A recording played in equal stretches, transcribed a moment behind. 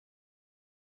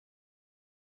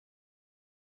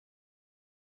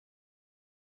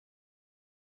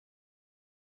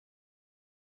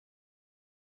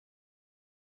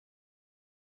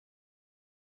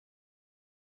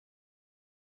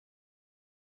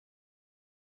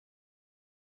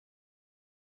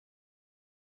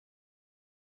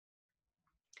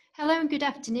Hello and good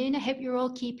afternoon. I hope you're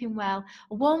all keeping well.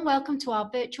 A warm welcome to our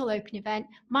virtual open event.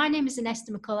 My name is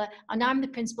Anesta McCullough and I'm the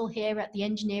principal here at the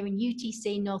Engineering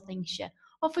UTC North Lincolnshire,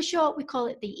 or for short we call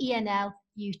it the ENL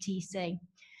UTC.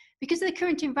 Because of the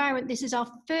current environment, this is our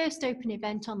first open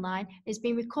event online. It's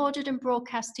been recorded and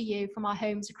broadcast to you from our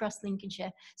homes across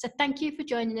Lincolnshire. So thank you for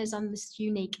joining us on this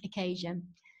unique occasion.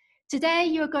 Today,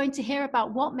 you are going to hear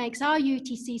about what makes our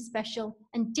UTC special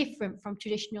and different from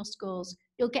traditional schools.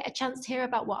 You'll get a chance to hear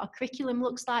about what our curriculum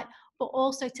looks like, but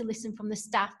also to listen from the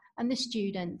staff and the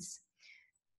students.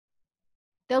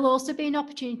 There'll also be an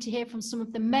opportunity to hear from some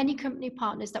of the many company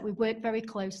partners that we work very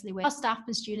closely with. Our staff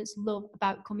and students love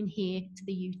about coming here to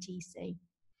the UTC.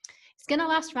 It's going to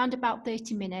last around about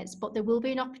 30 minutes, but there will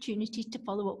be an opportunity to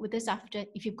follow up with us after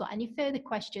if you've got any further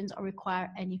questions or require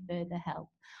any further help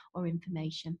or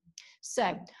information.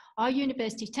 So, our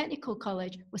University Technical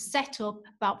College was set up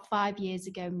about 5 years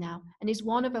ago now and is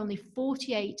one of only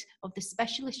 48 of the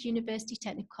specialist university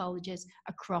technical colleges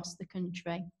across the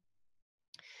country.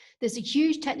 There's a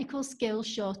huge technical skills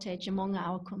shortage among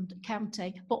our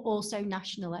county, but also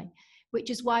nationally, which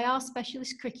is why our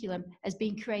specialist curriculum has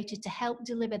been created to help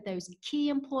deliver those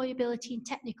key employability and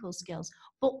technical skills,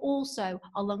 but also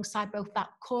alongside both that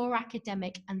core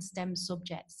academic and STEM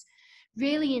subjects.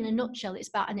 Really, in a nutshell, it's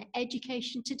about an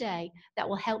education today that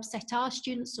will help set our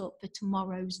students up for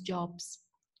tomorrow's jobs.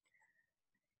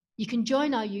 You can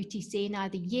join our UTC in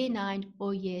either Year 9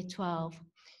 or Year 12.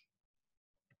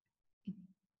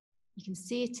 You can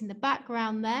see it in the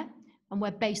background there, and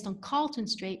we're based on Carlton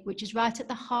Street, which is right at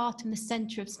the heart and the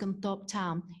centre of Scunthorpe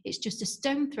town. It's just a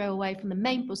stone throw away from the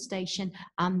main bus station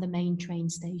and the main train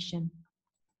station.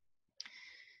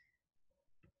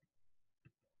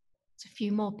 A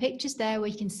few more pictures there where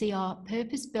you can see our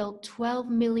purpose-built £12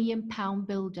 million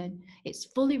building. It's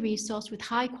fully resourced with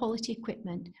high quality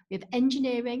equipment. We have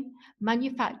engineering,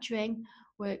 manufacturing,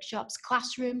 workshops,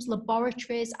 classrooms,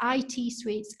 laboratories, IT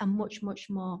suites, and much, much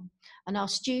more. And our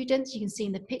students, you can see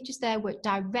in the pictures there, work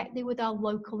directly with our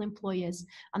local employers,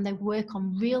 and they work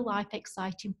on real-life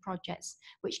exciting projects,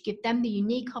 which give them the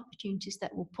unique opportunities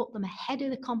that will put them ahead of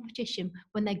the competition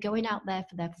when they're going out there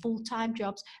for their full-time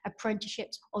jobs,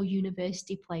 apprenticeships, or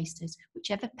university places,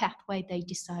 whichever pathway they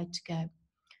decide to go.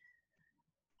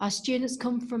 Our students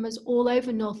come from us all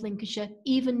over North Lincolnshire,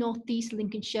 even North East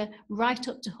Lincolnshire, right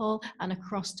up to Hull and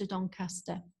across to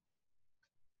Doncaster.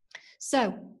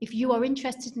 So, if you are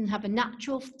interested and have a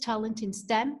natural talent in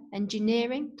STEM,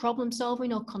 engineering, problem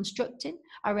solving or constructing,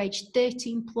 are aged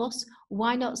 13 plus,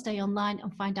 why not stay online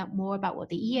and find out more about what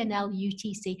the ENL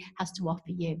UTC has to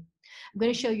offer you. I'm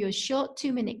going to show you a short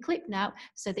 2-minute clip now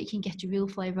so that you can get a real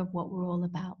flavour of what we're all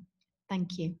about.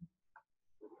 Thank you.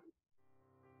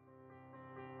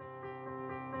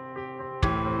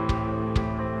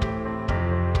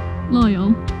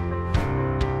 Loyal.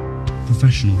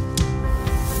 Professional.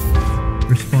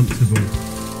 Responsible.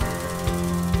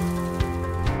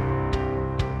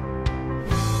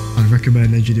 I'd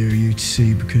recommend Engineering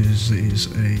UTC because it is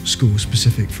a school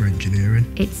specific for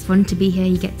engineering. It's fun to be here,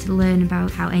 you get to learn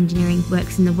about how engineering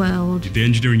works in the world. The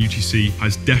Engineering UTC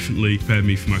has definitely prepared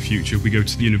me for my future. We go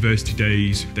to the university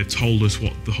days, they've told us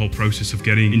what the whole process of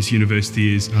getting into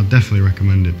university is. I'd definitely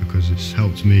recommend it because it's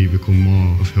helped me become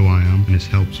more of who I am and it's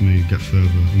helped me get further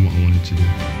in what I wanted to do.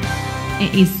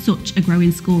 It is such a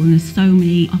growing school and there's so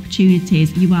many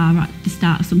opportunities. You are at the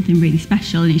start of something really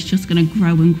special and it's just going to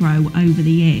grow and grow over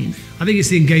the years. I think it's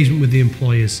the engagement with the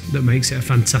employers that makes it a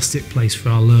fantastic place for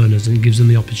our learners and gives them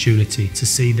the opportunity to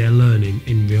see their learning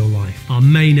in real life. Our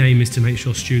main aim is to make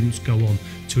sure students go on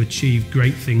to achieve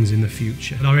great things in the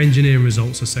future. Our engineering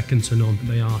results are second to none.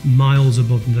 They are miles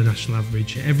above the national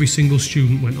average. Every single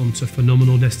student went on to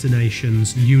phenomenal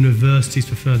destinations, universities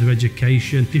for further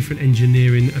education, different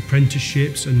engineering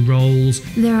apprenticeships and roles.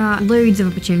 There are loads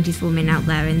of opportunities for women out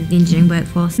there in the engineering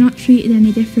workforce. Not treated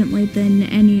any differently than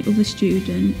any other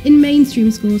student. In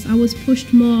mainstream schools, I was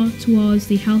pushed more towards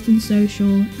the health and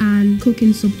social and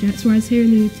cooking subjects, whereas here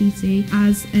in the UTC,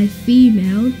 as a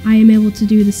female, I am able to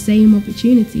do the same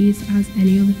opportunities as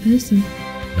any other person.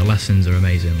 The lessons are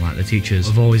amazing, like the teachers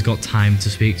have always got time to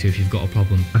speak to if you've got a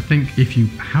problem. I think if you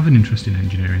have an interest in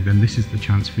engineering, then this is the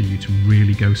chance for you to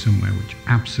really go somewhere which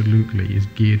absolutely is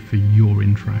geared for your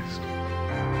interest.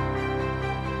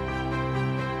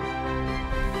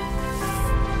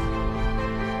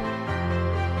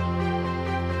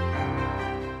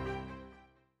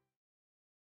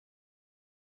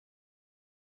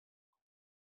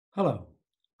 Hello,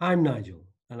 I'm Nigel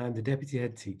and I'm the Deputy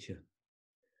Head Teacher.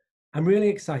 I'm really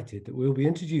excited that we'll be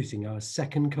introducing our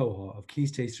second cohort of Key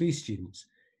Stage 3 students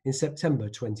in September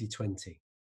 2020.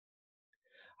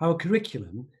 Our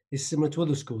curriculum is similar to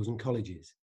other schools and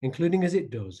colleges, including as it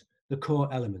does the core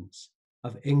elements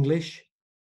of English,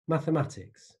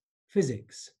 mathematics,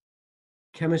 physics,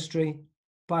 chemistry,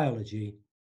 biology,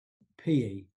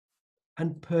 PE,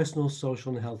 and personal,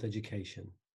 social and health education.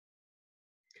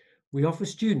 We offer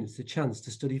students the chance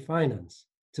to study finance,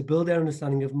 to build their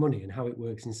understanding of money and how it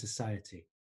works in society.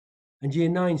 And Year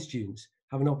 9 students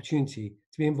have an opportunity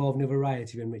to be involved in a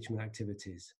variety of enrichment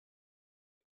activities.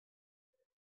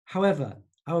 However,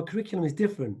 our curriculum is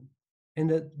different in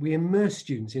that we immerse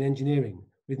students in engineering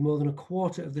with more than a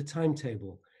quarter of the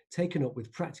timetable taken up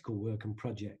with practical work and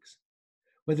projects.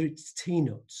 Whether it's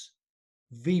T-nuts,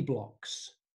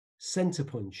 V-blocks, centre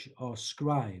punch or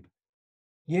scribe,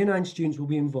 Year 9 students will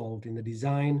be involved in the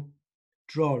design,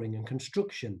 drawing and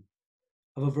construction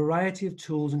of a variety of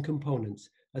tools and components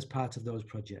as part of those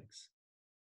projects.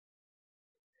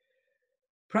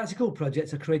 Practical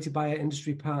projects are created by our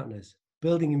industry partners,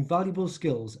 building invaluable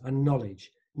skills and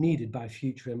knowledge needed by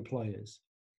future employers.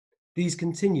 These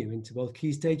continue into both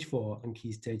Key Stage 4 and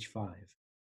Key Stage 5.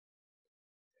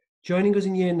 Joining us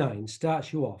in Year 9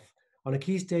 starts you off on a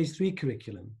Key Stage 3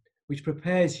 curriculum, which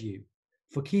prepares you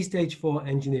for Key Stage 4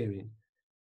 engineering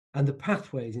and the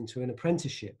pathways into an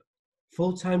apprenticeship,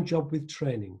 full-time job with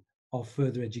training or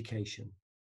further education.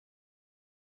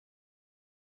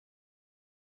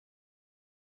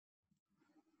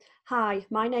 Hi,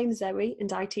 my name's Zoe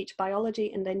and I teach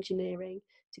biology and engineering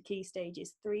to Key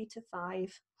Stages 3 to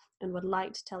 5 and would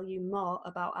like to tell you more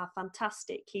about our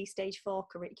fantastic Key Stage 4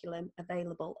 curriculum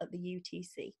available at the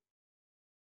UTC.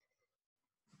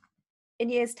 In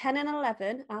years 10 and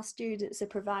 11, our students are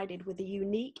provided with a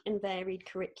unique and varied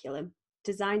curriculum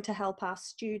designed to help our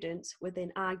students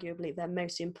within arguably their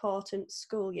most important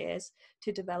school years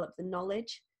to develop the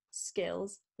knowledge,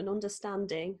 skills and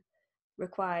understanding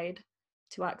required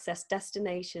to access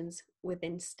destinations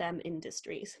within STEM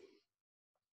industries.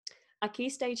 Our Key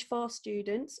Stage 4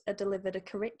 students are delivered a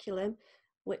curriculum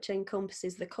which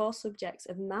encompasses the core subjects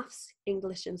of maths,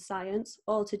 English and science,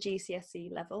 all to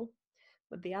GCSE level,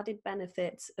 with the added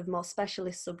benefits of more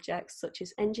specialist subjects such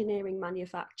as engineering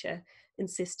manufacture and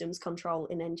systems control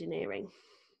in engineering.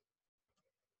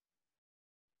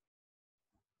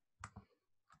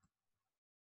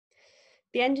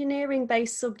 The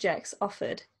engineering-based subjects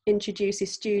offered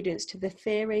introduces students to the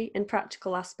theory and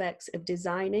practical aspects of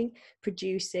designing,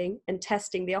 producing and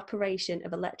testing the operation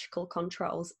of electrical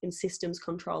controls in systems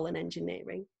control and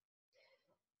engineering.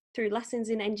 Through lessons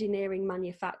in engineering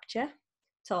manufacture,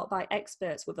 taught by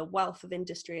experts with a wealth of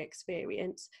industry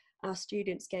experience, our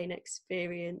students gain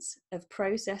experience of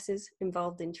processes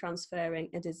involved in transferring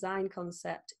a design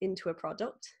concept into a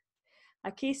product.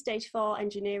 Our Key Stage 4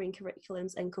 engineering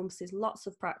curriculums encompasses lots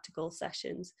of practical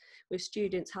sessions, with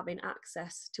students having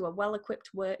access to a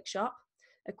well-equipped workshop,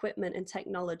 equipment and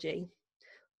technology,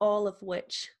 all of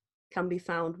which can be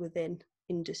found within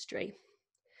industry.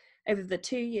 Over the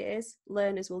 2 years,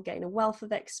 learners will gain a wealth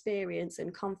of experience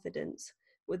and confidence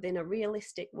within a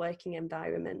realistic working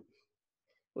environment,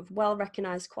 with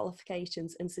well-recognised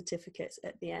qualifications and certificates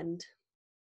at the end.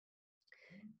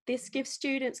 This gives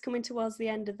students coming towards the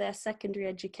end of their secondary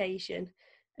education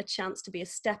a chance to be a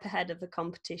step ahead of the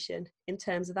competition in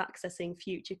terms of accessing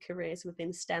future careers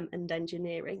within STEM and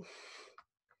engineering.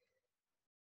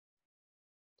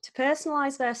 To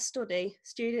personalise their study,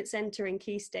 students entering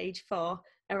Key Stage 4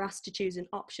 are asked to choose an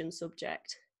option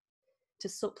subject to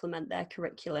supplement their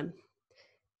curriculum.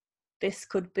 This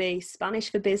could be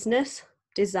Spanish for business,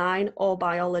 design or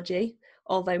biology,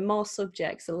 although more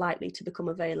subjects are likely to become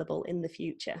available in the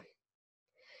future.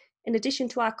 In addition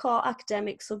to our core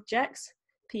academic subjects,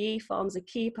 PE forms a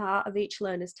key part of each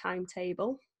learner's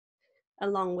timetable,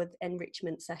 along with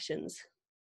enrichment sessions.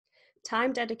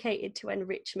 Time dedicated to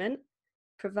enrichment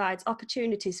provides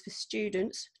opportunities for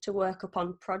students to work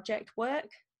upon project work,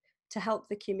 to help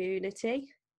the community,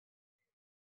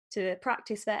 to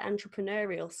practice their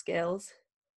entrepreneurial skills,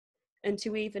 and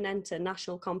to even enter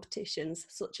national competitions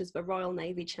such as the Royal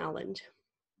Navy Challenge.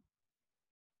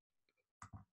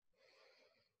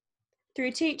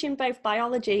 Through teaching both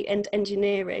biology and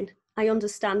engineering, I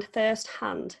understand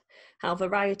firsthand how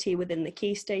variety within the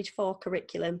Key Stage 4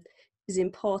 curriculum is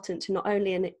important to not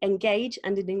only engage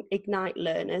and ignite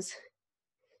learners,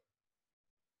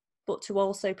 but to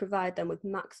also provide them with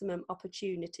maximum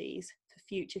opportunities for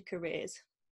future careers.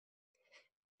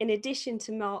 In addition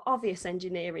to more obvious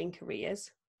engineering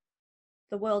careers,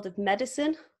 the world of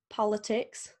medicine,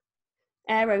 politics,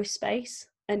 aerospace,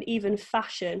 and even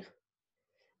fashion,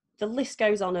 the list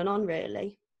goes on and on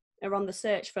really, are on the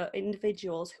search for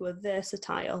individuals who are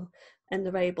versatile and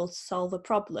are able to solve a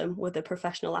problem with a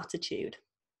professional attitude.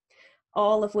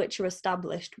 all of which are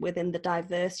established within the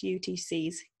diverse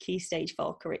UTC's Key Stage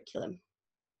 4 curriculum.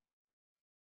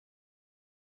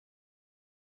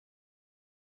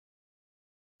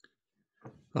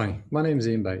 Hi, my name is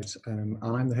Ian Bates, and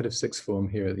I'm the head of sixth form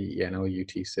here at the ENL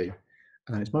UTC.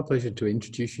 And it's my pleasure to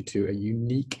introduce you to a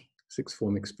unique sixth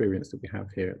form experience that we have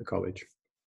here at the college.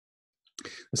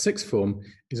 The sixth form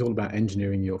is all about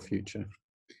engineering your future.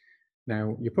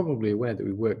 Now, you're probably aware that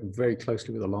we work very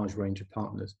closely with a large range of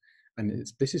partners, and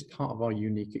this is part of our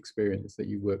unique experience, that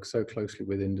you work so closely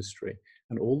with industry,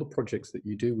 and all the projects that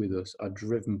you do with us are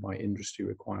driven by industry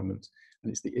requirements.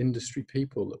 And it's the industry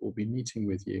people that will be meeting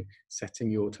with you,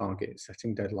 setting your targets,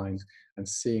 setting deadlines, and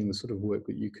seeing the sort of work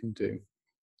that you can do.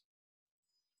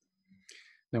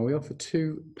 Now, we offer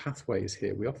two pathways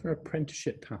here. We offer an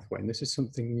apprenticeship pathway, and this is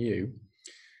something new.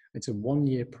 It's a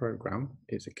one-year program.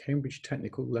 It's a Cambridge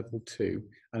Technical Level 2,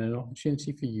 and an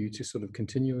opportunity for you to sort of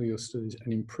continue your studies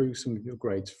and improve some of your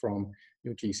grades from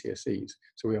your GCSEs.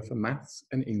 So we offer maths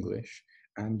and English,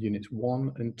 and units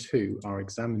 1 and 2 are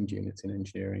examined units in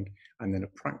engineering, and then a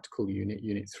practical unit,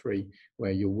 unit 3,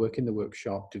 where you'll work in the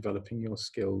workshop, developing your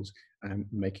skills and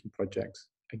making projects.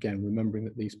 Again, remembering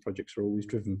that these projects are always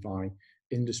driven by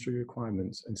industry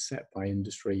requirements and set by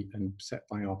industry and set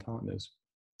by our partners.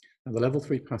 Now, the level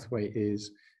 3 pathway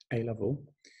is A-level,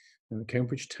 and the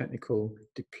Cambridge Technical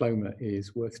Diploma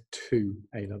is worth 2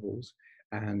 A-levels,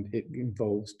 and it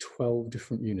involves 12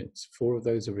 different units. 4 of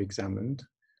those are examined: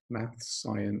 maths,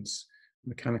 science,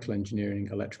 mechanical engineering,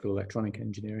 electrical, electronic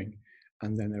engineering,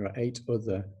 and then there are 8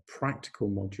 other practical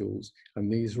modules,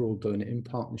 and these are all done in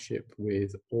partnership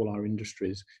with all our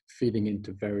industries, feeding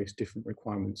into various different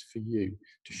requirements for you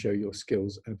to show your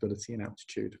skills, ability and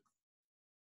aptitude.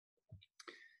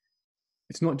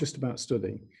 It's not just about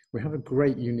study. We have a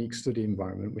great, unique study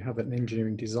environment. We have an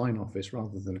engineering design office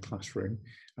rather than a classroom,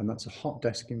 and that's a hot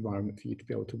desk environment for you to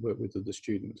be able to work with other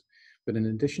students. But in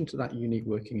addition to that unique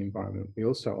working environment, we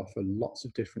also offer lots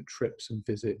of different trips and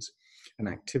visits and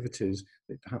activities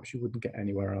that perhaps you wouldn't get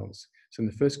anywhere else. So in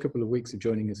the first couple of weeks of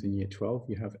joining us in Year 12,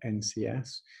 you have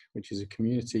NCS, which is a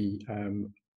community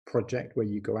project where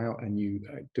you go out and you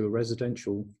do a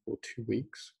residential for 2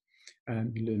 weeks,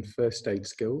 and you learn first aid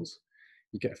skills.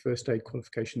 You get a first aid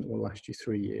qualification that will last you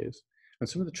 3 years. And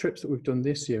some of the trips that we've done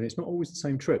this year, and it's not always the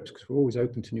same trips because we're always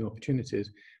open to new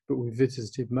opportunities, but we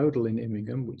visited Modal in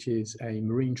Immingham, which is a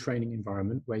marine training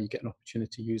environment where you get an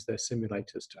opportunity to use their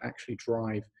simulators to actually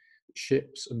drive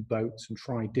ships and boats and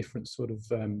try different sort of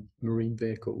marine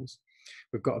vehicles.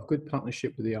 We've got a good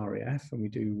partnership with the RAF, and we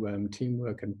do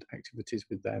teamwork and activities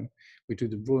with them. We do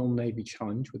the Royal Navy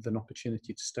Challenge with an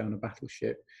opportunity to stay on a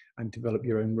battleship and develop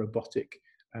your own robotic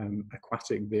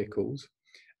aquatic vehicles.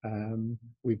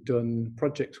 We've done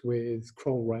projects with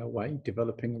Kroll Railway,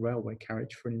 developing railway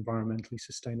carriage for an environmentally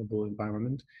sustainable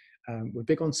environment. We're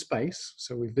big on space,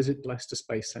 so we visit Leicester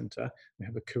Space Centre. We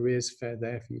have a careers fair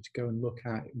there for you to go and look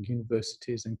at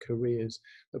universities and careers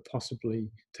that possibly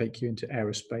take you into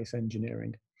aerospace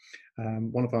engineering.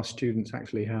 One of our students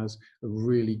actually has a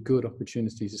really good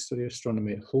opportunity to study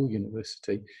astronomy at Hull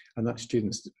University, and that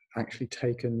student's actually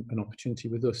taken an opportunity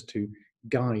with us to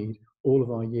guide all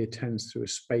of our Year 10s through a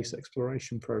space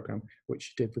exploration program, which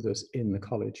she did with us in the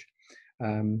college.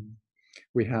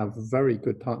 We have very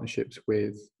good partnerships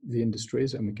with the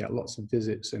industries, and we get lots of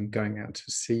visits and going out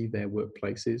to see their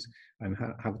workplaces and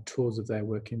have tours of their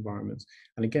work environments.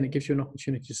 And again, it gives you an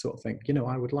opportunity to sort of think, you know,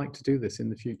 I would like to do this in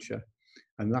the future.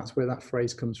 And that's where that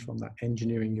phrase comes from, that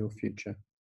engineering your future.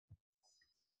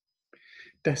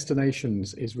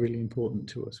 Destinations is really important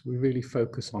to us. We really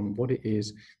focus on what it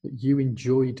is that you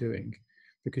enjoy doing,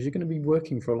 because you're going to be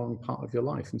working for a long part of your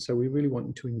life. And so we really want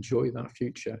you to enjoy that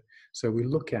future. So we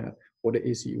look at what it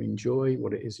is that you enjoy,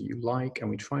 what it is that you like, and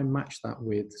we try and match that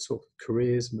with sort of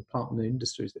careers and the partner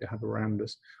industries that you have around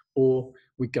us, or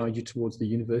we guide you towards the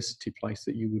university place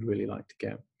that you would really like to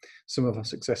get. Some of our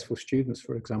successful students,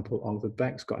 for example, Oliver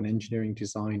Beck's got an engineering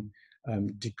design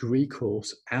degree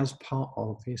course as part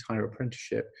of his higher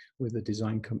apprenticeship with a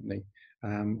design company.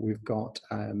 We've got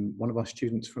one of our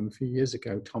students from a few years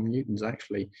ago, Tom Newton's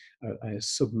actually a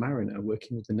submariner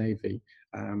working with the Navy,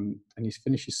 and he's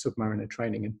finished his submariner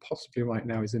training, and possibly right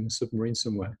now he's in a submarine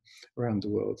somewhere around the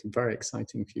world. A very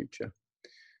exciting future.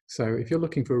 So if you're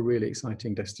looking for a really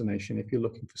exciting destination, if you're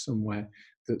looking for somewhere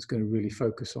that's going to really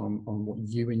focus on what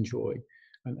you enjoy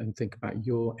and think about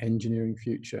your engineering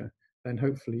future, then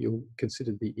hopefully you'll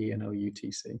consider the ENL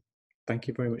UTC. Thank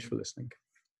you very much for listening.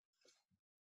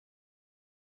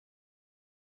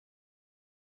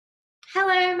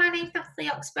 Hello, my name's Natalie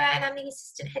Oxburgh and I'm the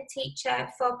Assistant Head Teacher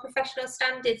for Professional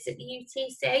Standards at the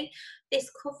UTC. This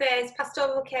covers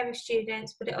pastoral care of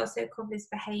students, but it also covers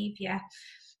behaviour.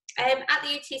 At the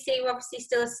UTC, we're obviously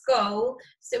still a school,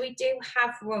 so we do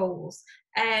have rules.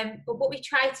 But what we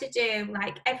try to do,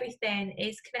 like everything,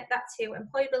 is connect that to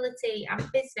employability and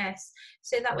business,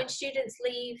 so that when students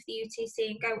leave the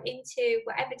UTC and go into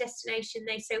whatever destination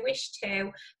they so wish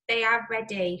to, they are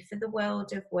ready for the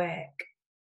world of work.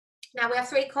 Now, we have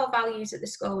 3 core values at the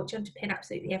school which underpin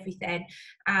absolutely everything,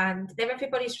 and they're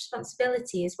everybody's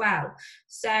responsibility as well.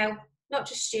 So not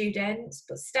just students,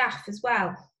 but staff as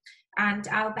well. And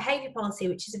our behaviour policy,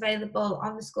 which is available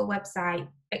on the school website,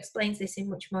 explains this in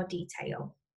much more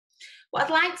detail. What I'd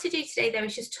like to do today, though,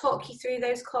 is just talk you through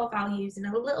those core values in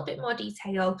a little bit more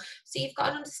detail, so you've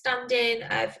got an understanding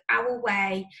of our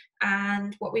way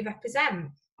and what we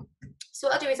represent. So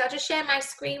what I'll do is I'll just share my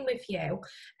screen with you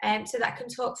so that I can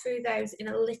talk through those in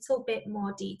a little bit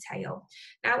more detail.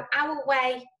 Now, our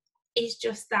way is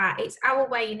just that. It's our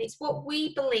way, and it's what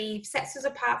we believe sets us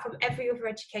apart from every other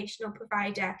educational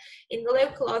provider in the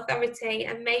local authority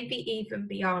and maybe even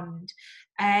beyond.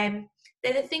 They're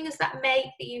the things that make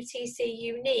the UTC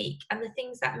unique and the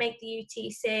things that make the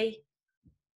UTC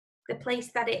the place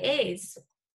that it is.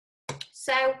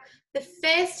 So the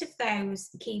first of those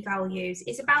key values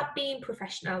is about being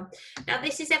professional. Now,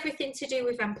 this is everything to do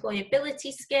with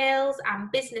employability skills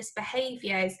and business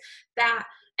behaviours that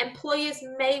employers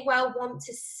may well want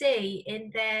to see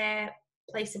in their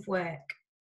place of work.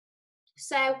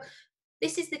 So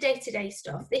this is the day-to-day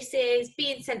stuff. This is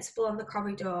being sensible on the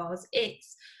corridors.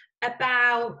 It's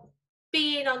about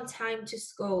being on time to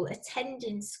school,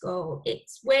 attending school.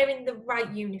 It's wearing the right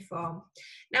uniform.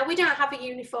 Now, we don't have a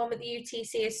uniform at the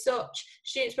UTC as such.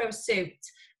 Students wear a suit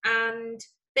and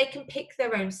they can pick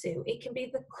their own suit. It can be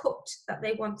the cut that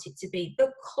they want it to be,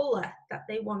 the colour that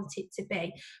they want it to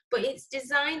be, but it's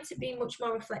designed to be much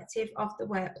more reflective of the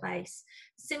workplace.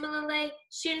 Similarly,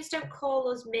 students don't call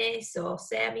us miss or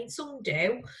say, I mean, some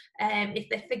do if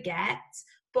they forget,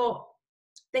 but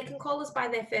they can call us by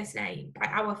their first name, by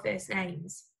our first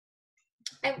names.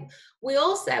 And we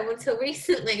also, until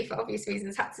recently, for obvious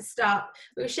reasons, had to start.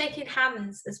 We were shaking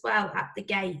hands as well at the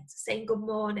gate, saying good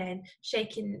morning,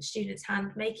 shaking students'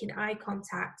 hand, making eye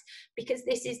contact, because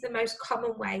this is the most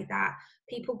common way that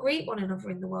people greet one another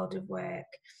in the world of work.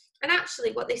 And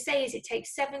actually, what they say is it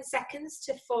takes 7 seconds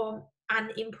to form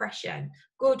an impression,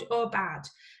 good or bad.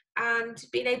 And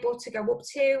being able to go up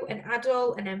to an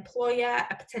adult, an employer,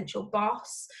 a potential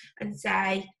boss, and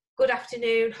say, good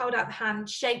afternoon, hold out the hand,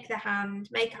 shake the hand,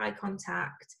 make eye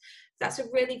contact. That's a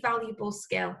really valuable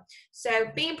skill. So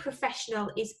being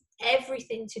professional is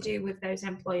everything to do with those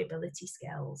employability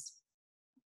skills.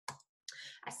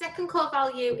 A second core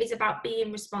value is about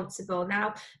being responsible.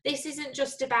 Now, this isn't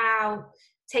just about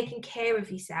taking care of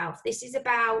yourself. This is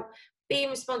about being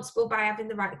responsible by having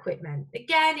the right equipment.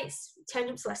 Again, it's turning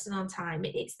up to lesson on time.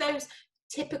 It's those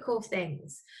typical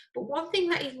things. But one thing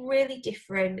that is really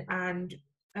different and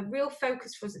a real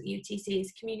focus for us at the UTC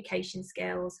is communication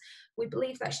skills. We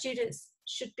believe that students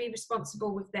should be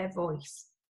responsible with their voice.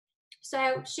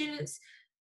 So students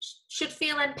should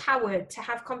feel empowered to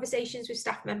have conversations with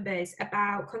staff members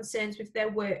about concerns with their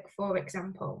work, for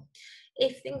example.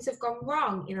 If things have gone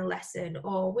wrong in a lesson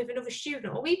or with another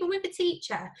student or even with a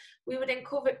teacher, we would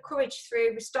encourage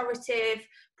through restorative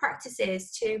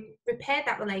practices to repair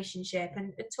that relationship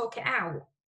and talk it out.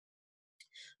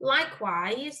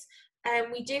 Likewise,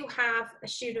 we do have a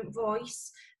student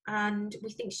voice, and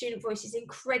we think student voice is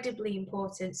incredibly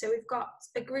important. So we've got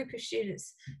a group of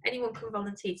students, anyone can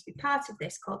volunteer to be part of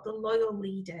this, called the Loyal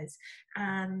Leaders,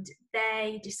 and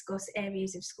they discuss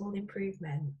areas of school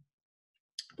improvement,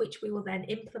 which we will then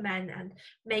implement and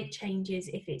make changes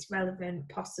if it's relevant,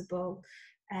 possible,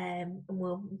 and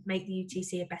we'll make the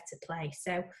UTC a better place.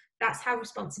 So that's how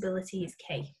responsibility is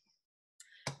key.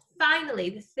 Finally,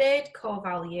 the third core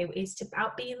value is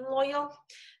about being loyal,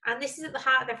 and this is at the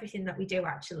heart of everything that we do,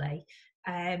 actually,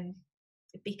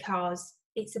 because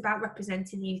it's about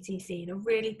representing the UTC in a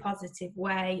really positive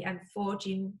way and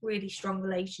forging really strong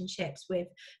relationships with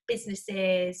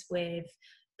businesses, with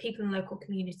people in the local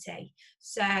community.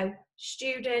 So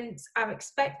students are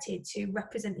expected to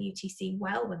represent the UTC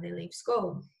well when they leave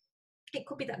school. It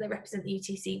could be that they represent the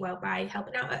UTC well by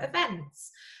helping out at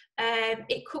events.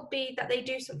 It could be that they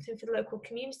do something for the local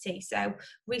community. So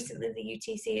recently the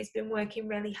UTC has been working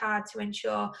really hard to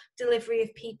ensure delivery of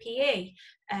PPE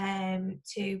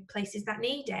to places that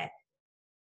need it.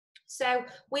 So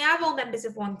we are all members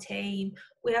of one team.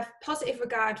 We have positive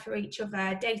regard for each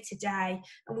other day to day,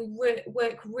 and we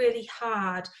work really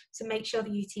hard to make sure the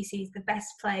UTC is the best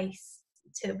place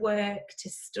to work, to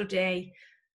study,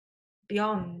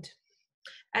 beyond.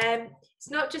 It's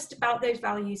not just about those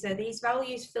values though. These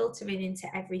values filtering into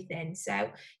everything. So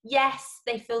yes,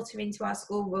 they filter into our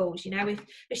school rules. You know, if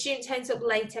a student turns up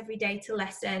late every day to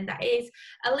lesson, that is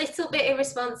a little bit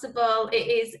irresponsible, it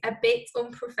is a bit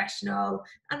unprofessional,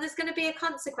 and there's going to be a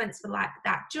consequence for like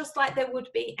that, just like there would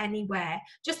be anywhere,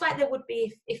 just like there would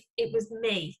be if it was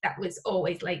me that was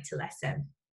always late to lesson.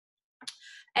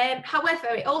 However,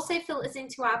 it also filters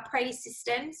into our praise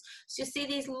systems. So you'll see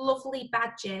these lovely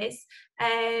badges.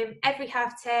 Every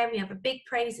half term, we have a big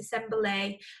praise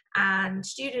assembly, and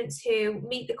students who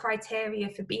meet the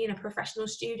criteria for being a professional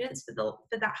student for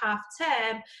that half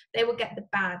term, they will get the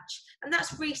badge. And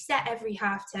that's reset every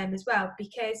half term as well,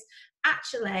 because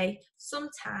actually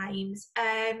sometimes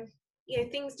you know,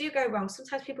 things do go wrong.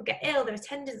 Sometimes people get ill, their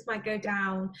attendance might go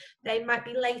down, they might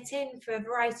be late in for a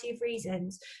variety of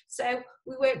reasons. So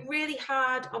we work really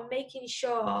hard on making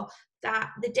sure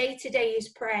that the day-to-day is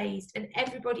praised and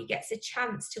everybody gets a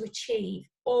chance to achieve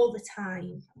all the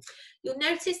time. You'll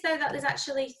notice though that there's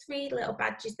actually 3 little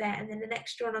badges there and then an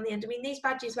extra one on the end. I mean, these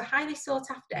badges were highly sought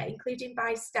after, including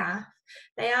by staff.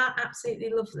 They are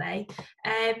absolutely lovely.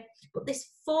 But this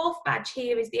 4th badge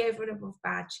here is the over and above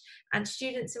badge, and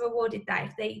students are awarded that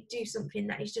if they do something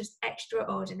that is just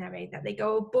extraordinary, that they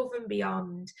go above and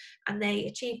beyond, and they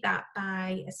achieve that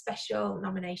by a special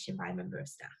nomination by a member of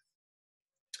staff.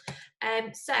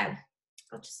 So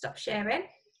I'll just stop sharing.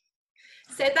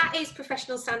 So that is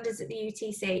professional standards at the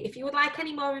UTC. If you would like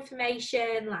any more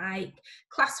information like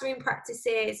classroom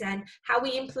practices and how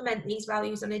we implement these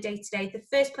values on a day-to-day, the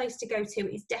first place to go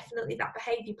to is definitely that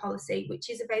behaviour policy, which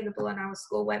is available on our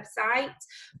school website.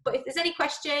 But if there's any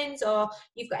questions or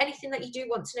you've got anything that you do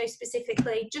want to know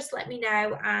specifically, just let me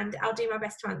know and I'll do my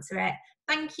best to answer it.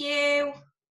 Thank you.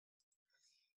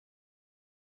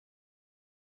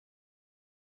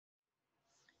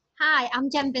 Hi, I'm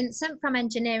Jen Vincent from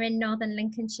Engineering Northern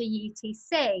Lincolnshire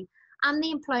UTC. I'm the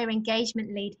Employer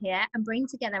Engagement Lead here and bring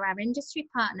together our industry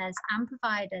partners and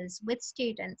providers with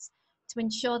students to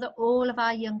ensure that all of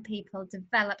our young people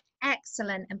develop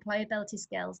excellent employability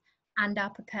skills and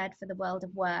are prepared for the world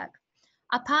of work.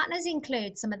 Our partners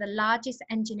include some of the largest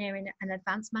engineering and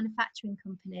advanced manufacturing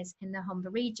companies in the Humber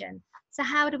region. So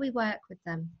how do we work with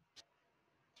them?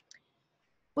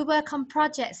 We work on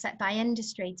projects set by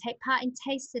industry, take part in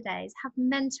taster days, have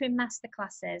mentoring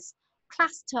masterclasses,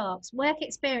 class talks, work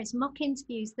experience, mock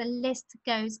interviews, the list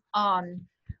goes on.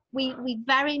 We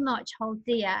very much hold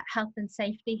dear health and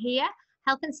safety here.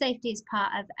 Health and safety is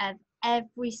part of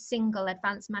every single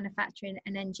advanced manufacturing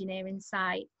and engineering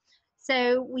site.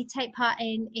 So we take part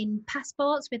in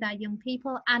passports with our young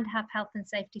people and have health and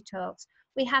safety talks.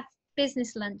 We have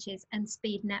business lunches and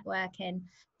speed networking.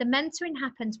 The mentoring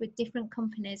happens with different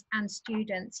companies and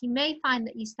students. You may find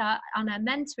that you start on a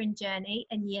mentoring journey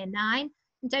in year 9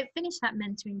 and don't finish that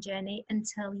mentoring journey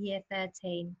until year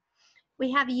 13.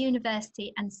 We have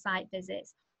university and site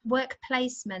visits, work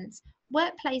placements.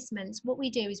 Work placements, what we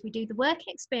do is we do the work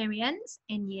experience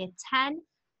in year 10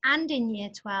 and in year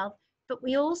 12, but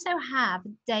we also have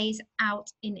days out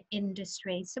in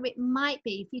industry. So it might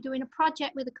be, if you're doing a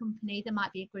project with a company, there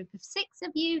might be a group of 6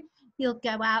 of you, you'll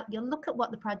go out, you'll look at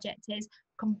what the project is,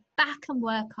 come back and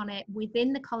work on it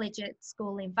within the college at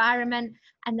school environment,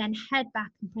 and then head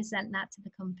back and present that to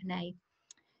the company.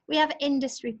 We have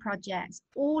industry projects.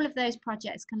 All of those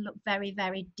projects can look very,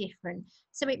 very different.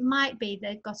 So it might be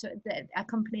they've got a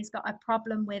company's got a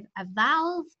problem with a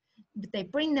valve, they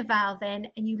bring the valve in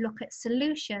and you look at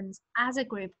solutions as a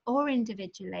group or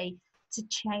individually to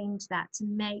change that, to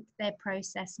make their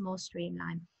process more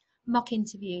streamlined. Mock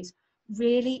interviews,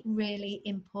 really, really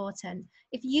important.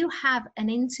 If you have an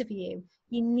interview,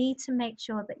 you need to make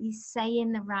sure that you're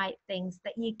saying the right things,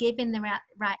 that you're giving the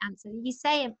right answer. You're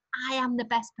saying, I am the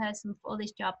best person for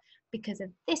this job because of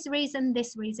this reason,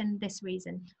 this reason, this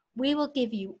reason. We will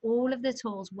give you all of the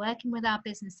tools working with our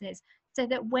businesses so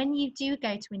that when you do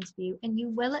go to interview, and you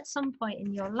will at some point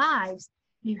in your lives,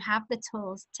 you have the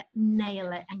tools to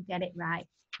nail it and get it right.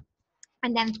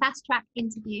 And then fast track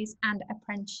interviews and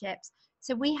apprenticeships.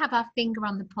 So we have our finger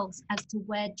on the pulse as to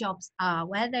where jobs are,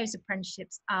 where those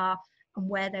apprenticeships are, and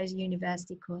where those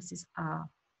university courses are.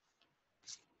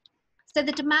 So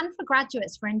the demand for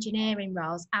graduates for engineering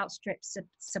roles outstrips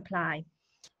supply.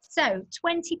 So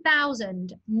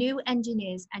 20,000 new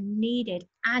engineers are needed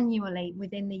annually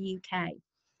within the UK.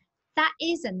 That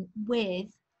isn't with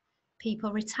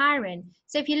people retiring.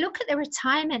 So if you look at the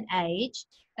retirement age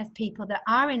of people that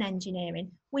are in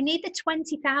engineering, we need the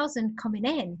 20,000 coming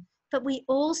in, but we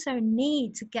also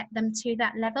need to get them to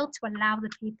that level to allow the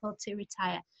people to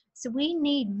retire. So we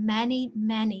need many,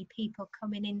 many people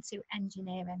coming into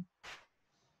engineering.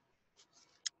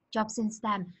 Jobs in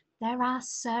STEM. There are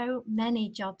so many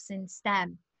jobs in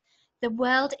STEM. The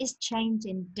world is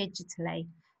changing digitally.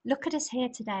 Look at us here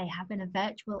today having a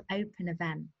virtual open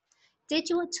event.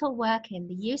 Digital working,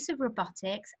 the use of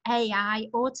robotics, AI,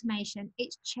 automation,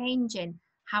 it's changing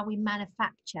how we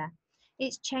manufacture.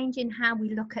 It's changing how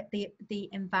we look at the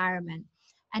environment,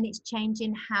 and it's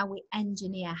changing how we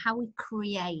engineer, how we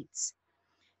create.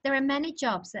 There are many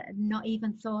jobs that are not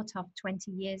even thought of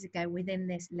 20 years ago within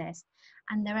this list.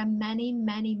 And there are many,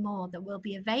 many more that will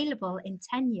be available in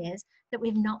 10 years that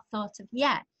we've not thought of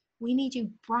yet. We need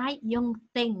you bright young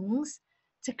things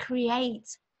to create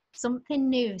something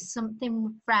new,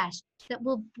 something fresh that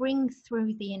will bring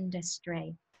through the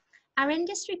industry. Our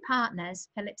industry partners,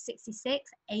 Phillips 66,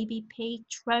 ABP,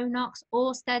 Tronox,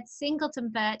 Orsted, Singleton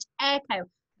Birch, Airco,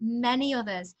 many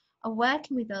others are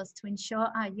working with us to ensure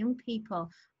our young people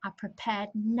are prepared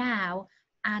now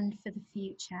and for the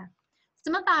future.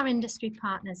 Some of our industry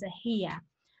partners are here.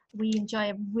 We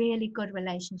enjoy a really good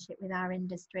relationship with our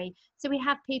industry. So we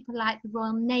have people like the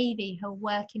Royal Navy who are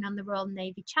working on the Royal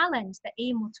Navy Challenge that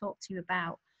Ian will talk to you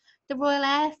about. The Royal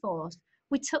Air Force.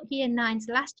 We took year 9s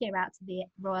last year out to the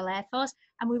Royal Air Force,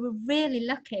 and we were really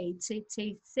lucky to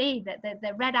see that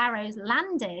the Red Arrows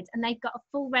landed and they've got a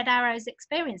full Red Arrows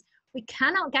experience. We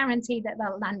cannot guarantee that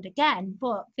they'll land again,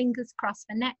 but fingers crossed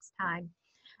for next time.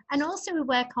 And also we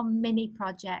work on mini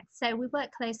projects. So we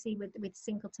work closely with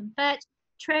Singleton Birch,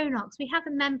 Tronox. We have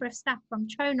a member of staff from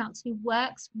Tronox who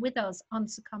works with us on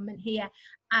secondment here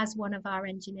as one of our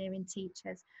engineering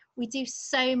teachers. We do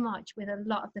so much with a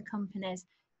lot of the companies.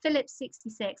 Phillips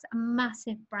 66, a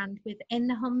massive brand within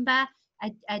the Humber,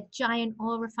 a giant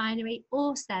oil refinery,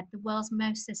 Orsted, the world's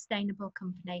most sustainable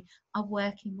company, are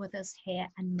working with us here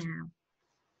and now.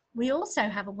 We also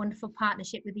have a wonderful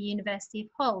partnership with the University of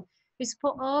Hull, who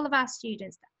support all of our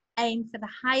students to aim for the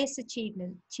highest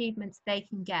achievements they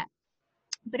can get,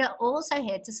 but are also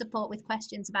here to support with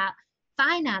questions about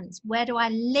finance. Where do I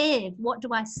live? What do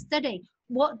I study?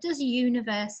 What does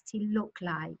university look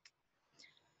like?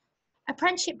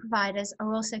 Apprenticeship providers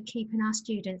are also keeping our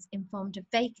students informed of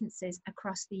vacancies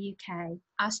across the UK.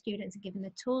 Our students are given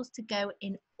the tools to go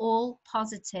in all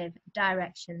positive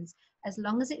directions. As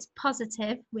long as it's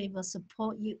positive, we will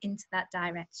support you into that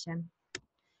direction.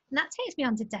 And that takes me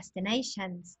on to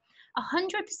destinations.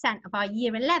 100% of our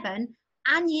year 11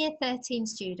 and year 13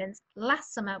 students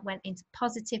last summer went into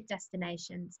positive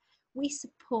destinations. We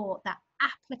support that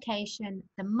application,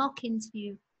 the mock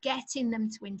interview, getting them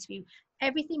to interview,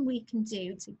 everything we can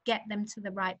do to get them to the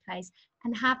right place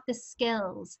and have the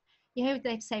skills. You know,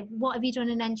 they say, what have you done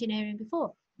in engineering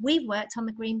before? We've worked on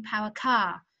the green power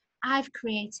car. I've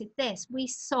created this. We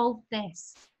solved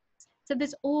this. So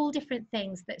there's all different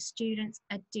things that students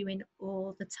are doing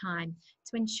all the time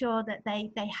to ensure that they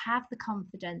have the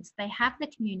confidence, they have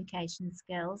the communication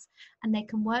skills, and they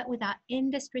can work with our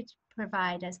industry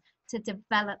providers to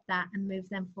develop that and move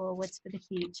them forwards for the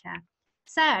future.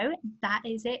 So that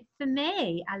is it for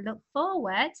me. I look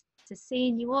forward to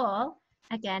seeing you all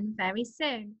again very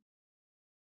soon.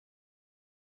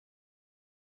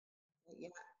 Yeah.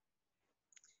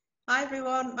 Hi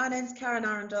everyone, my name's Karen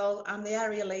Arundel. I'm the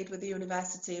area lead with the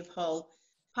University of Hull.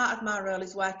 Part of my role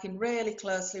is working really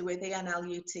closely with ENL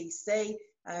UTC,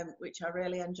 which I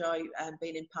really enjoy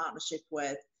being in partnership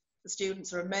with. The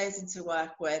students are amazing to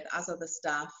work with, as are the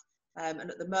staff. And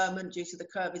at the moment, due to the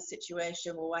COVID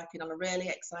situation, we're working on a really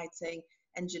exciting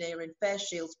engineering face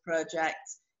shields project,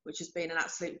 which has been an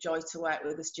absolute joy to work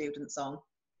with the students on.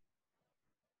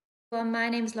 Well, my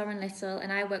name's Lauren Little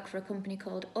and I work for a company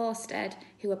called Orsted,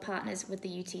 who are partners with the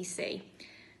UTC.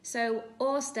 So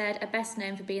Orsted are best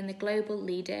known for being the global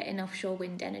leader in offshore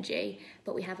wind energy,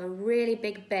 but we have a really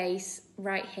big base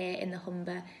right here in the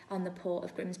Humber on the port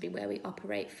of Grimsby where we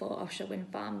operate 4 offshore wind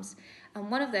farms. And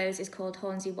one of those is called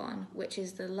Hornsey 1, which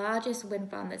is the largest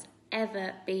wind farm that's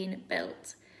ever been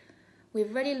built.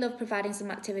 We've really loved providing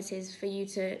some activities for you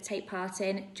to take part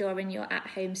in during your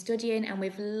at-home studying, and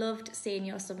we've loved seeing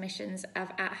your submissions of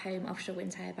at-home offshore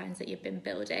wind turbines that you've been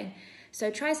building. So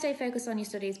try to stay focused on your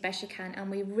studies best you can, and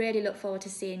we really look forward to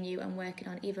seeing you and working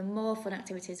on even more fun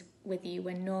activities with you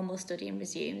when normal studying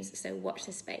resumes, so watch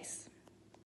this space.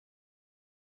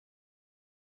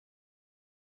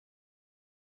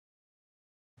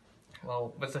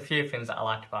 Well, there's a few things that I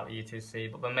like about the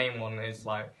UTC, but the main one is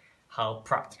like how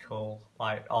practical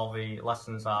like all the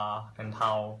lessons are, and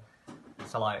how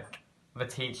the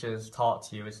teachers talk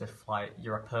to you as if like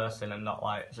you're a person and not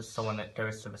like just someone that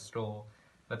goes to the school.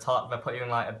 They put you in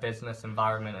like a business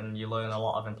environment and you learn a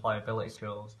lot of employability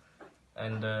skills.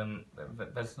 and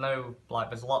there's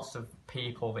lots of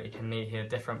people that you can meet here,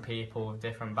 different people with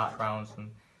different backgrounds,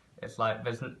 and it's like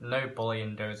there's no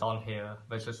bullying goes on here.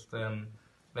 There's just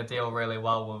they deal really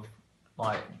well with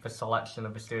like the selection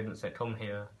of the students that come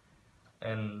here,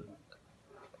 and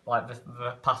like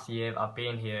the past year that I've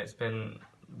been here, it's been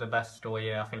the best school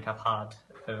year I think I've had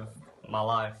of my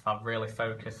life. I've really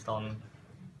focused on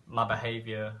my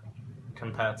behaviour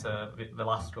compared to the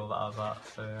last school that I was at.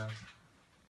 So yeah.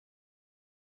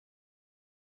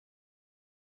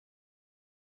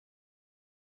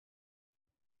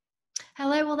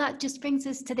 Hello, well that just brings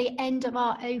us to the end of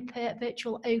our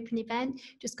virtual open event.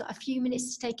 Just got a few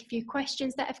minutes to take a few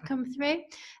questions that have come through.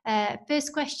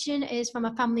 First question is from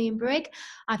a family in Brigg.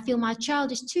 I feel my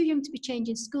child is too young to be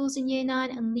changing schools in year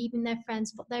 9 and leaving their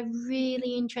friends, but they're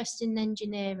really interested in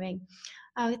engineering.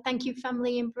 Thank you,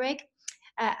 family in Brigg.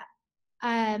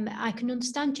 I can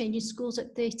understand changing schools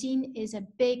at 13 is a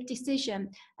big decision,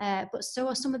 but so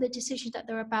are some of the decisions that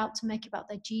they're about to make about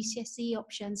their GCSE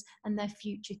options and their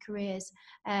future careers.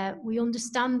 We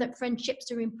understand that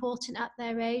friendships are important at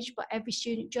their age, but every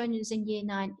student joining us in year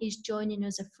 9 is joining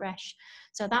us afresh.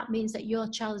 So that means that your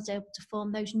child is able to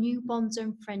form those new bonds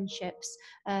and friendships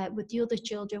with the other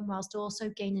children, whilst also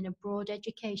gaining a broad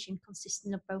education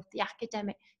consisting of both the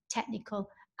academic, technical,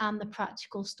 and the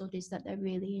practical studies that they're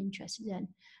really interested in.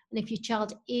 And if your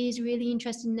child is really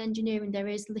interested in engineering, there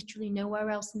is literally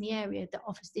nowhere else in the area that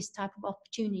offers this type of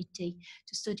opportunity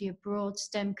to study a broad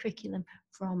STEM curriculum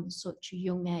from such a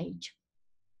young age.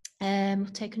 We'll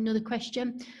take another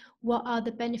question. What are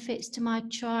the benefits to my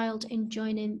child in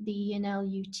joining the ENL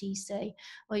UTC?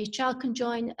 Well, your child can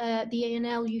join the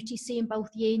ENL UTC in both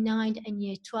year 9 and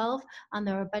year 12, and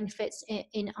there are benefits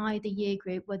in either year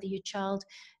group, whether your child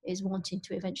is wanting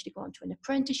to eventually go on to an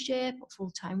apprenticeship or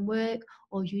full-time work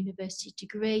or university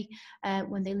degree.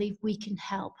 When they leave, we can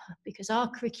help, because our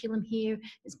curriculum here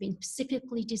has been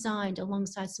specifically designed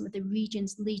alongside some of the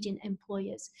region's leading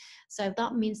employers. So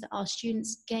that means that our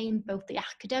students gain both the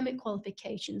academic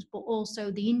qualifications, but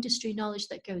also the industry knowledge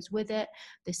that goes with it,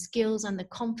 the skills and the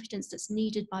confidence that's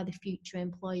needed by the future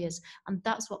employers. And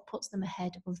that's what puts them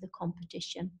ahead of the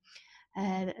competition.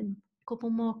 And a couple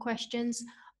more questions.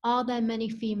 Are there many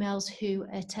females who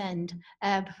attend?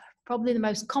 Probably the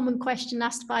most common question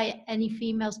asked by any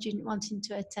female student wanting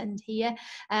to attend here.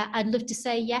 I'd love to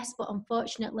say yes, but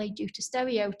unfortunately, due to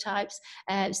stereotypes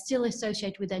still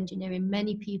associated with engineering,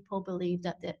 many people believe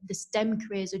that the STEM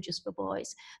careers are just for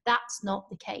boys. That's not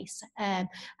the case. And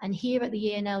here at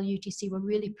the ENL UTC, we're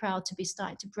really proud to be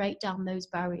starting to break down those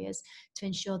barriers to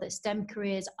ensure that STEM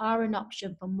careers are an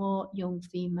option for more young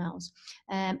females.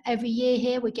 Every year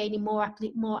here, we're gaining more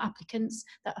applicants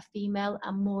that are female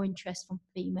and more interest from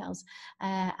females.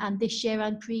 And this year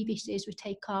and previous years, we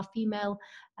take our female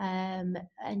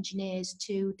engineers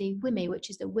to the WIMI, which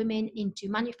is the Women into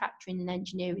Manufacturing and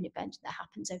Engineering event that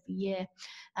happens every year.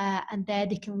 And there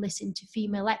they can listen to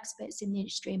female experts in the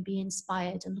industry and be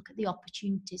inspired and look at the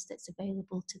opportunities that's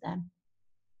available to them.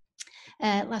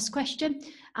 Last question.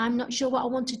 I'm not sure what I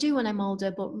want to do when I'm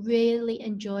older, but really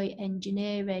enjoy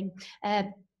engineering.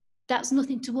 That's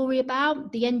nothing to worry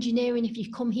about. The engineering, if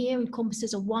you come here,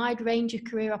 encompasses a wide range of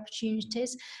career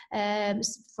opportunities,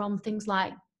 from things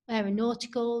like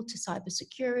aeronautical to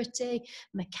cybersecurity,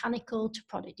 mechanical to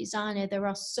product designer. There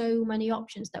are so many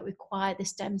options that require the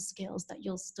STEM skills that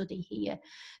you'll study here.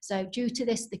 So due to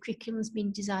this, the curriculum's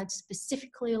been designed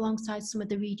specifically alongside some of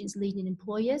the region's leading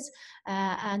employers,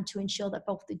 and to ensure that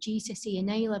both the GCSE and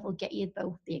A level get you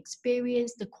both the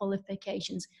experience, the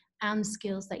qualifications, and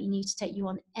skills that you need to take you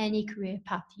on any career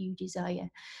path you desire.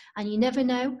 And you never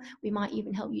know, we might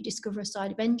even help you discover a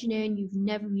side of engineering you've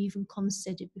never even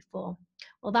considered before.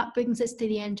 Well, that brings us to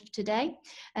the end of today.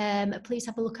 Please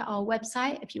have a look at our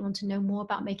website if you want to know more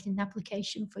about making an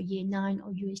application for year 9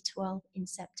 or year 12 in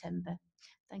September.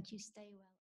 Thank you, stay well.